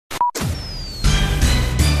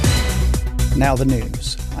Now the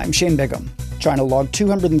news. I'm Shane Bigham. China logged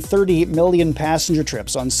 230 million passenger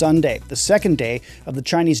trips on Sunday, the second day of the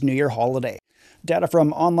Chinese New Year holiday. Data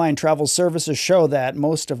from online travel services show that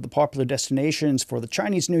most of the popular destinations for the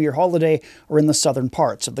Chinese New Year holiday are in the southern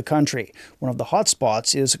parts of the country. One of the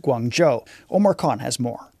hotspots is Guangzhou. Omar Khan has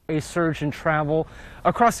more. A surge in travel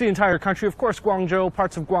across the entire country. Of course, Guangzhou,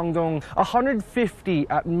 parts of Guangdong, 150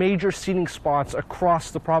 major seating spots across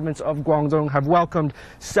the province of Guangdong have welcomed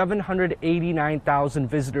 789,000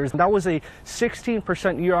 visitors. That was a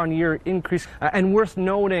 16% year-on-year increase. And worth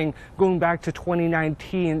noting, going back to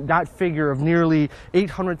 2019, that figure of nearly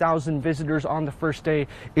 800,000 visitors on the first day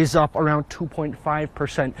is up around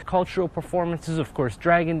 2.5%. Cultural performances, of course,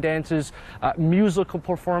 dragon dances, musical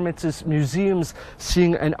performances, museums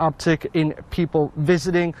seeing an uptick in people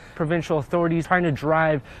visiting. Provincial authorities trying to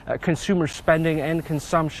drive consumer spending and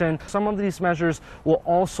consumption. Some of these measures will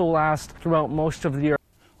also last throughout most of the year.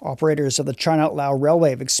 Operators of the China-Lao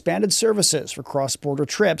Railway have expanded services for cross-border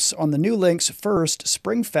trips on the new link's first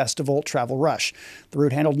Spring Festival travel rush. The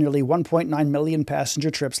route handled nearly 1.9 million passenger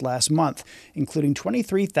trips last month, including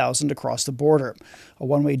 23,000 across the border. A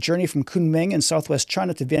one-way journey from Kunming in southwest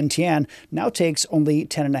China to Vientiane now takes only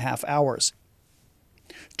 10.5 hours.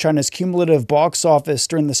 China's cumulative box office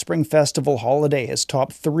during the Spring Festival holiday has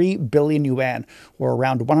topped 3 billion yuan, or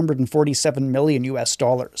around $147 million US.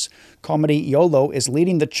 Comedy YOLO is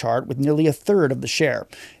leading the chart with nearly a third of the share.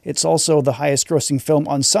 It's also the highest grossing film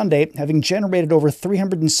on Sunday, having generated over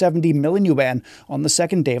 370 million yuan on the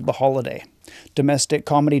second day of the holiday. Domestic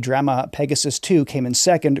comedy drama Pegasus 2 came in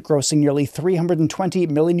second, grossing nearly 320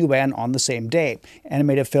 million yuan on the same day.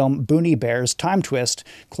 Animated film Boonie Bears Time Twist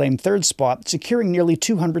claimed third spot, securing nearly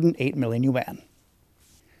 208 million yuan.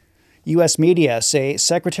 U.S. media say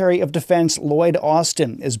Secretary of Defense Lloyd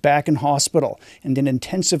Austin is back in hospital and in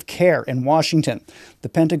intensive care in Washington. The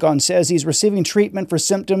Pentagon says he's receiving treatment for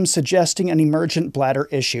symptoms suggesting an emergent bladder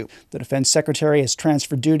issue. The Defense Secretary has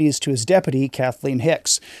transferred duties to his deputy, Kathleen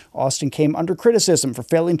Hicks. Austin came under criticism for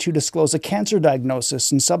failing to disclose a cancer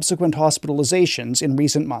diagnosis and subsequent hospitalizations in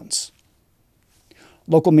recent months.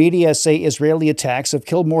 Local media say Israeli attacks have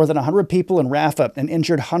killed more than 100 people in Rafah and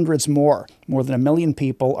injured hundreds more. More than 1 million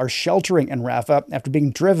people are sheltering in Rafah after being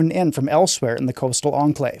driven in from elsewhere in the coastal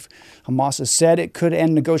enclave. Hamas has said it could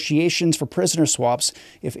end negotiations for prisoner swaps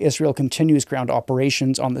if Israel continues ground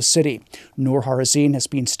operations on the city. Noor Harazin has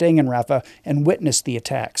been staying in Rafah and witnessed the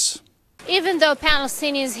attacks. Even though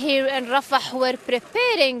Palestinians here in Rafah were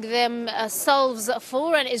preparing themselves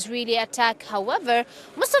for an Israeli attack, however,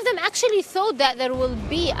 most of them actually thought that there will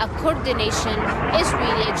be a coordination,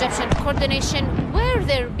 Israeli-Egyptian coordination, where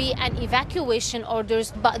there be an evacuation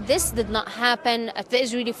orders, but this did not happen. The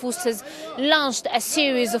Israeli forces launched a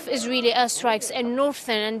series of Israeli airstrikes in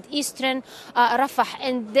northern and eastern Rafah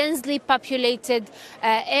in densely populated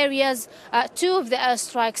areas. Two of the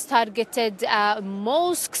airstrikes targeted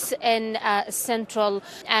mosques in central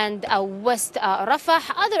and west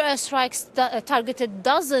Rafah. Other airstrikes targeted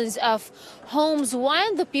dozens of homes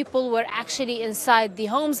while the people were actually inside the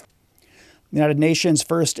homes. The United Nations'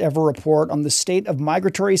 first ever report on the state of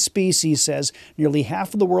migratory species says nearly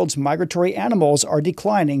half of the world's migratory animals are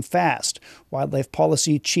declining fast. Wildlife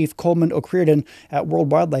Policy Chief Coleman O'Criordan at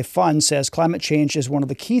World Wildlife Fund says climate change is one of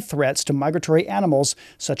the key threats to migratory animals,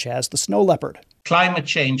 such as the snow leopard. Climate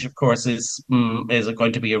change, of course, is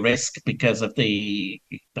going to be a risk because of the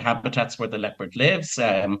habitats where the leopard lives,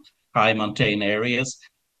 high montane areas,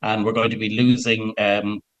 and we're going to be losing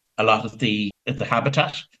a lot of the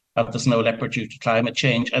habitat of the snow leopard due to climate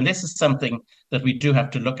change. And this is something that we do have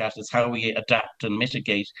to look at, is how we adapt and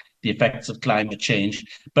mitigate the effects of climate change.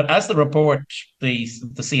 But as the report, the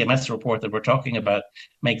CMS report that we're talking about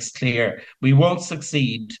makes clear, we won't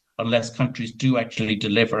succeed unless countries do actually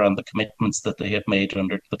deliver on the commitments that they have made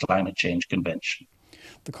under the Climate Change Convention.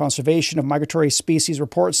 The Conservation of Migratory Species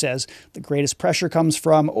report says the greatest pressure comes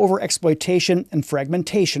from overexploitation and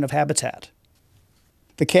fragmentation of habitat.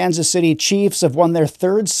 The Kansas City Chiefs have won their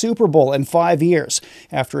third Super Bowl in 5 years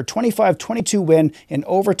after a 25-22 win in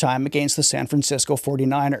overtime against the San Francisco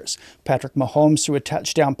 49ers. Patrick Mahomes threw a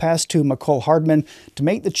touchdown pass to Mecole Hardman to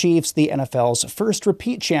make the Chiefs the NFL's first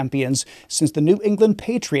repeat champions since the New England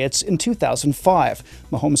Patriots in 2005.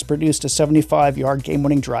 Mahomes produced a 75-yard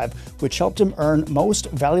game-winning drive, which helped him earn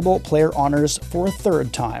Most Valuable Player honors for a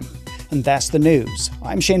third time. And that's the news.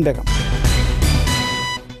 I'm Shane Bigham.